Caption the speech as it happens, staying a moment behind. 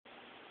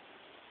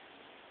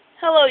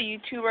Hello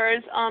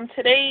YouTubers,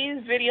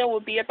 today's video will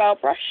be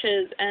about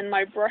brushes and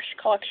my brush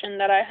collection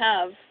that I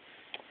have.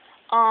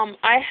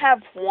 I have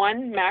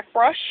one MAC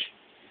brush.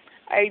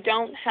 I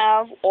don't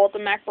have all the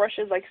MAC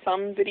brushes like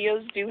some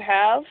videos do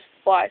have,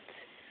 but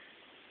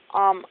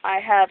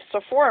I have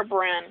Sephora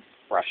brand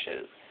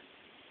brushes.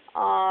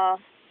 I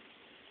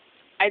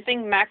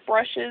think MAC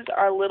brushes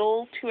are a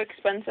little too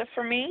expensive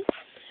for me,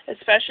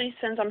 especially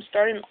since I'm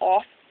starting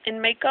off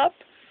in makeup.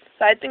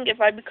 So I think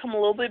if I become a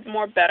little bit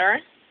more better,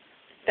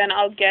 then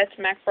I'll get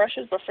MAC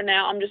brushes, but for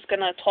now I'm just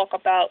going to talk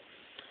about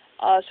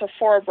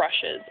Sephora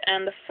brushes.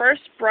 And the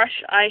first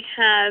brush I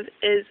have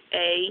is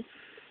a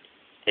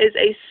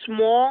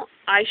small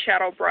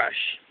eyeshadow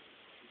brush.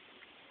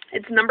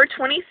 It's number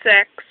 26,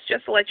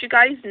 just to let you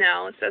guys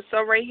know. It says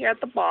so right here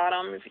at the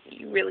bottom. If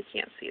you really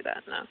can't see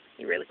that. No,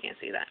 you really can't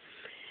see that.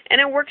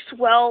 And it works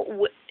well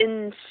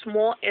in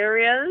small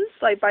areas,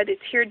 like by the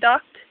tear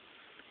duct,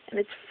 and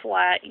it's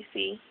flat, you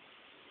see.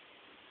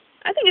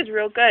 I think it's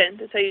real good,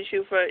 to tell you the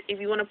truth, for if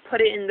you want to put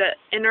it in the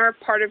inner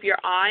part of your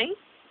eye.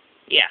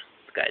 Yeah,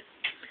 it's good.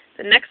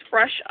 The next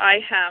brush I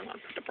have, I'll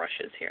put the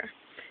brushes here.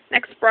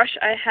 Next brush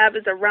I have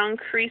is a round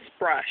crease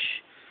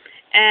brush.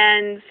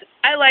 And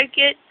I like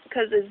it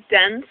because it's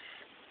dense.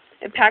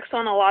 It packs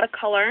on a lot of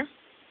color.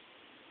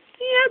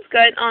 Yeah, it's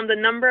good. The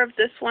number of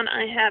this one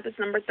I have is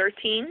number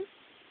 13.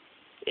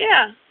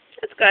 Yeah,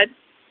 it's good.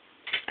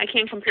 I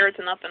can't compare it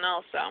to nothing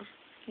else, so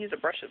these are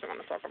brushes I'm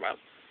going to talk about.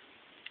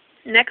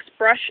 Next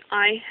brush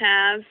I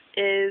have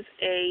is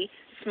a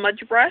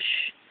smudge brush.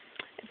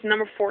 It's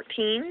number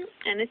 14,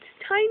 and it's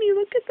tiny.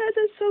 Look at that.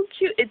 That's so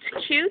cute. It's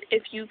cute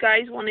if you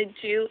guys want to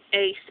do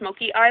a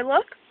smoky eye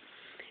look.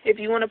 If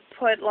you want to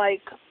put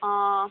like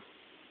an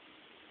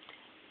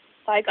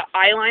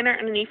eyeliner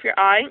underneath your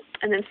eye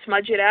and then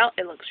smudge it out,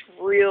 it looks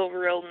real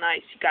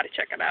nice. You got to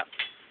check it out.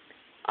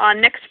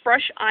 Next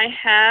brush I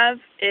have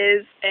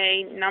is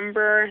a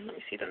number, let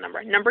me see the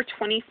number, number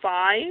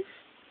 25.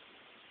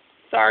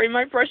 Sorry,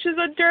 my brushes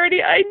are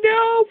dirty. I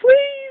know.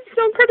 Please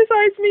don't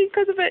criticize me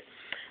because of it.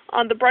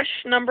 The brush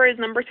number is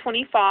number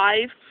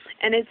 25,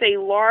 and it's a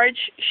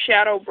large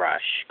shadow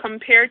brush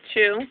compared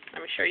to,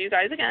 let me show you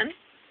guys again,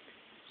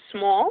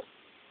 small.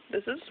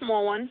 This is a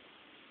small one,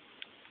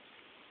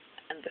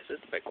 and this is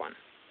the big one.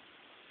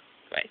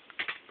 Wait,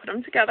 put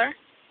them together.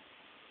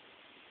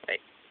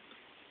 Wait.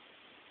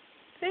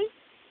 See?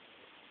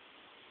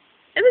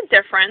 There's a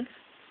difference.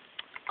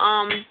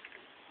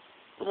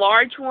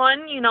 Large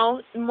one, you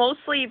know,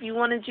 mostly if you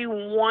want to do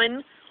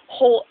one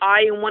whole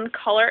eye in one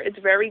color, it's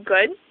very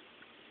good.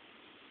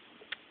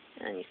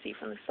 And you see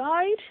from the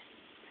side,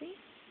 see?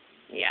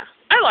 Yeah,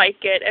 I like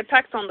it. It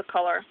packs on the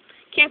color.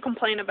 Can't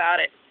complain about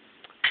it.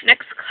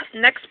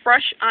 Next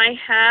brush I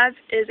have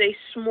is a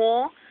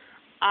small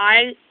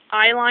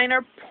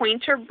eyeliner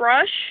pointer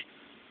brush.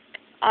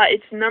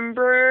 It's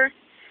number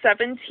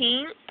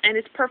 17, and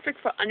it's perfect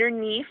for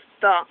underneath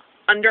the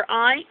under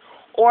eye,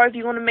 or if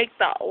you want to make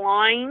the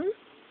line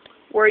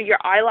where your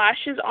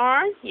eyelashes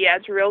are. Yeah,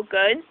 it's real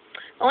good.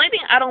 The only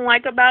thing I don't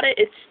like about it,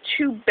 it's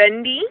too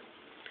bendy.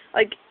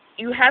 Like,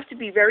 you have to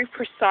be very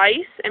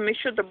precise and make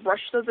sure the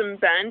brush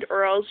doesn't bend,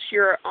 or else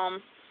your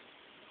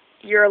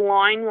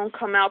line won't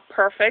come out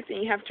perfect,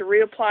 and you have to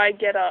reapply,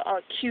 get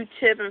a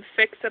Q-tip and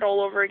fix it all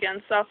over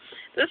again. So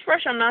this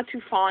brush I'm not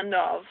too fond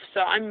of, so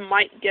I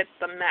might get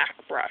the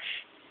MAC brush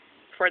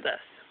for this.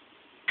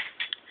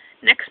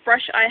 Next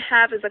brush I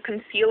have is a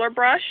concealer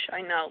brush.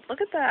 I know,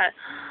 look at that.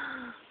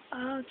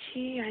 Oh,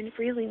 gee, I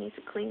really need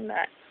to clean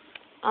that.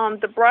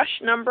 The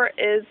brush number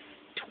is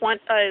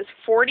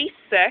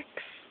 46,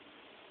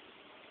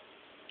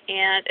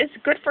 and it's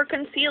good for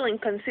concealing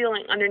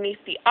underneath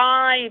the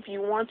eye. If you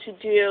want to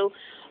do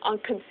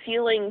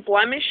concealing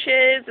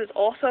blemishes, is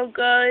also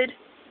good.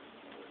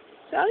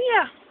 So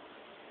yeah.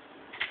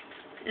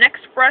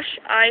 Next brush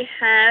I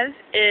have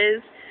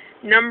is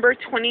number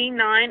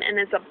 29, and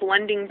it's a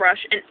blending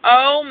brush. And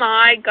oh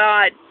my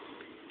God,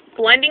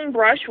 blending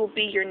brush will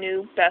be your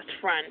new best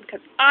friend,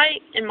 because I,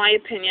 in my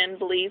opinion,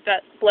 believe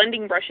that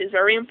blending brush is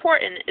very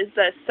important. It's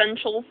the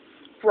essential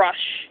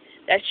brush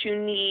that you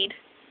need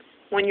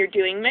when you're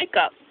doing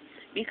makeup,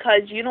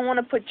 because you don't want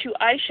to put two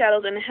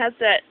eyeshadows and it has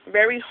that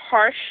very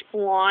harsh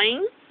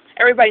line.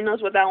 Everybody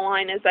knows what that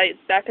line is.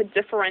 That could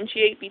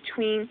differentiate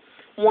between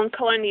one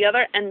color and the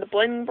other, and the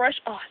blending brush,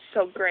 oh, it's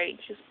so great.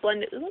 Just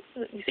blend it.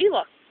 You see,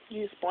 look,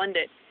 you just blend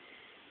it,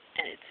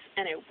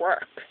 and it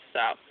works. So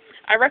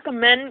I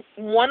recommend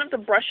one of the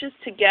brushes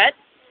to get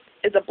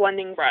is a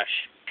blending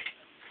brush.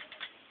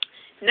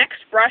 Next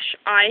brush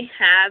I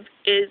have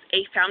is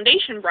a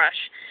foundation brush,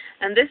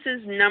 and this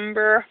is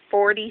number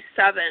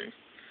 47.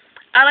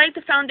 I like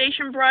the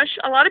foundation brush.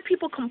 A lot of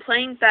people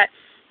complain that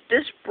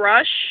this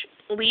brush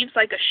leaves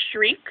like a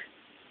streak.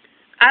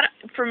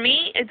 For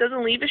me, it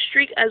doesn't leave a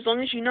streak as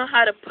long as you know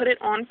how to put it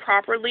on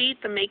properly,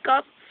 the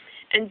makeup,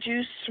 and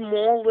do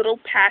small little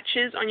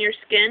patches on your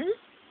skin.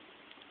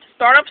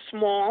 Start up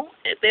small.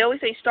 They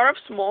always say start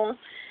up small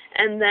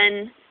and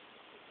then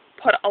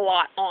put a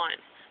lot on.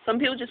 Some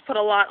people just put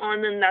a lot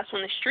on, and that's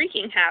when the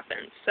streaking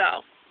happens.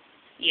 So,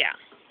 yeah.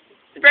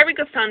 It's a very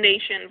good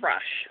foundation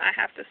brush, I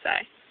have to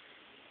say.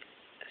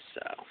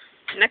 So,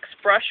 next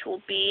brush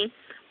will be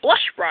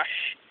blush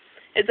brush.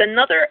 It's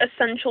another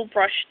essential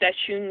brush that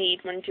you need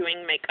when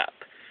doing makeup.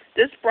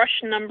 This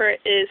brush number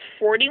is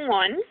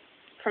 41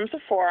 from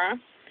Sephora. And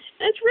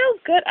it's real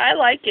good. I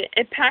like it.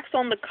 It packs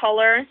on the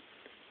color.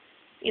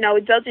 You know,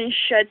 it doesn't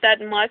shed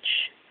that much.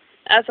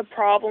 That's a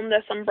problem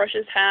that some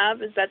brushes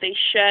have, is that they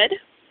shed.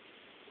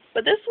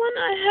 But this one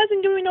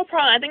hasn't given me no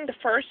problem. I think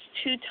the first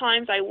 2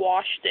 times I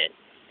washed it,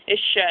 it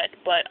shed.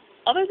 But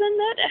other than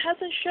that, it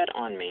hasn't shed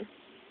on me.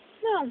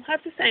 No, I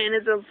have to say, and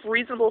it's a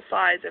reasonable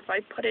size. If I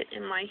put it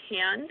in my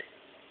hand,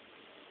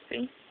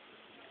 see,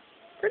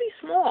 pretty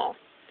small.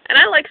 And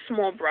I like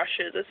small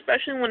brushes,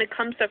 especially when it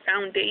comes to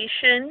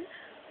foundation,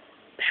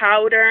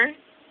 powder,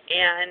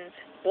 and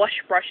blush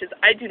brushes.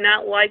 I do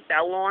not like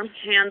that long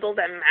handle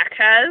that MAC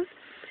has.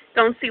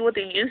 Don't see what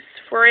the use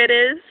for it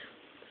is.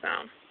 So,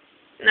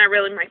 not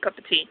really my cup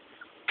of tea.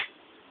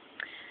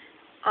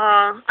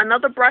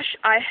 Another brush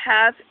I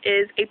have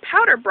is a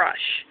powder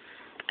brush.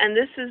 And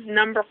this is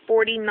number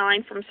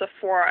 49 from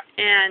Sephora.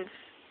 And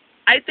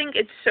I think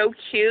it's so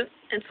cute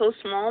and so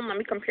small. Let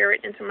me compare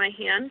it into my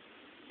hand.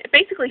 It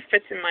basically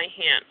fits in my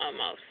hand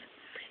almost.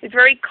 It's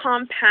very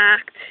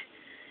compact.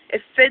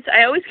 It fits.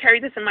 I always carry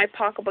this in my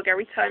pocketbook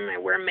every time I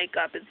wear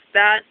makeup. It's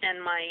that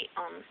and my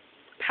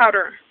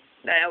powder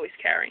that I always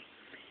carry.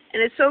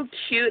 And it's so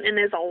cute, and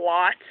there's a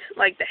lot.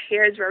 Like, the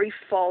hair is very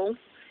full.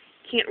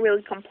 Can't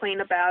really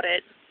complain about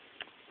it.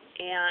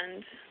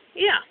 And,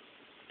 yeah,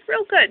 it's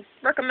real good.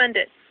 Recommend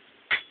it.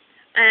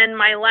 And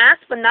my last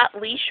but not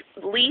least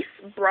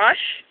brush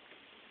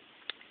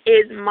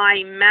is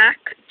my MAC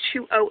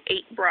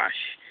 208 brush.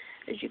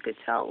 As you could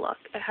tell, look,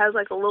 it has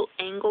like a little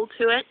angle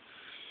to it.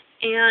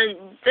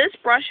 And this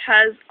brush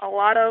has a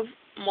lot of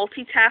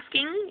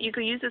multitasking. You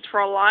could use this for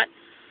a lot.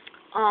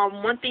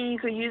 One thing you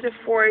could use it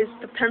for is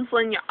to pencil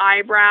in your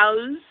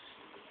eyebrows.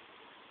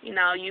 You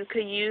know, you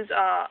could use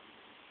a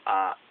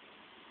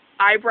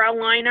eyebrow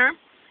liner.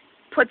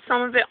 Put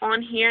some of it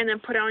on here and then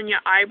put it on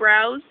your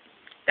eyebrows.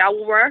 That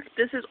will work.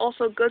 This is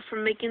also good for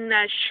making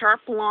that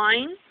sharp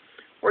line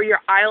where your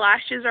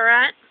eyelashes are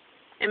at.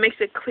 It makes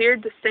a clear,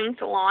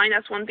 distinct line.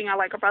 That's one thing I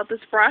like about this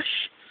brush.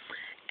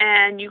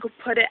 And you could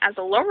put it as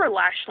a lower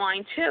lash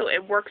line too.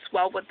 It works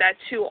well with that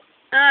too.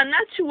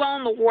 Not too well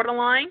in the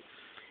waterline,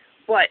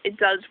 but it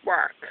does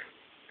work.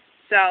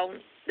 So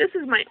this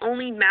is my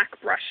only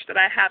MAC brush that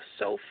I have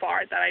so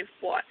far that I've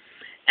bought.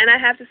 And I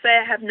have to say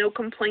I have no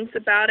complaints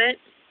about it.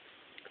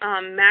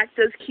 MAC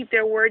does keep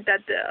their word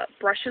that the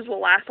brushes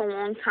will last a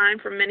long time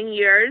for many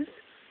years.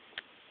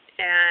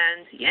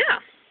 And yeah.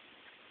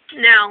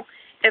 Now,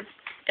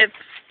 if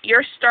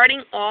you're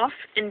starting off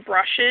in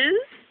brushes,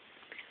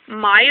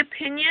 my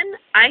opinion,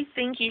 I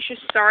think you should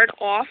start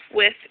off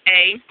with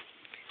a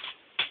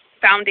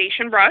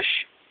foundation brush.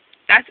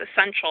 That's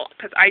essential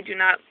because I do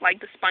not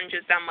like the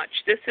sponges that much.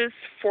 This is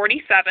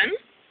 47,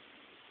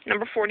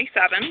 number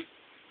 47.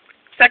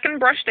 Second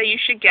brush that you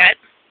should get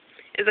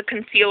is a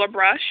concealer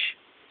brush.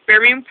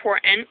 Very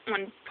important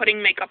when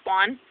putting makeup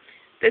on.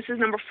 This is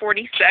number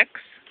 46.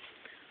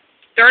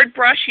 Third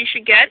brush you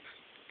should get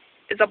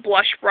is a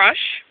blush brush.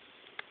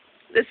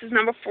 This is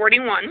number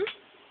 41.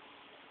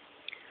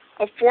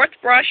 A fourth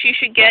brush you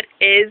should get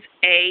is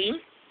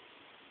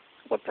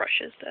what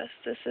brush is this?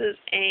 This is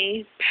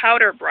a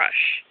powder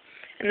brush.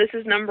 And this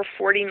is number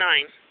 49.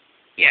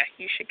 Yeah,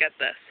 you should get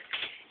this.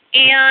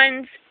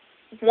 And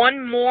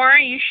one more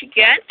you should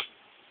get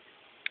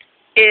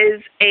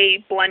is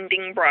a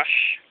blending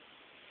brush.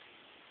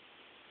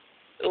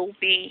 It will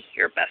be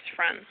your best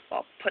friend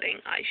while putting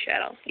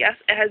eyeshadow. Yes,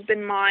 it has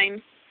been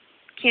mine.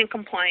 Can't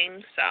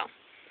complain. So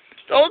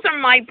those are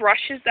my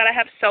brushes that I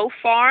have so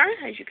far.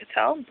 As you can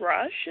tell,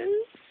 brushes.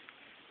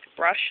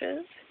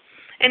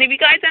 And if you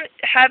guys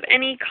have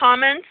any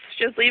comments,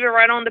 just leave it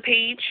right on the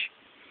page,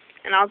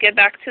 and I'll get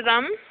back to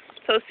them.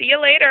 So see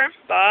you later.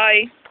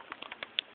 Bye.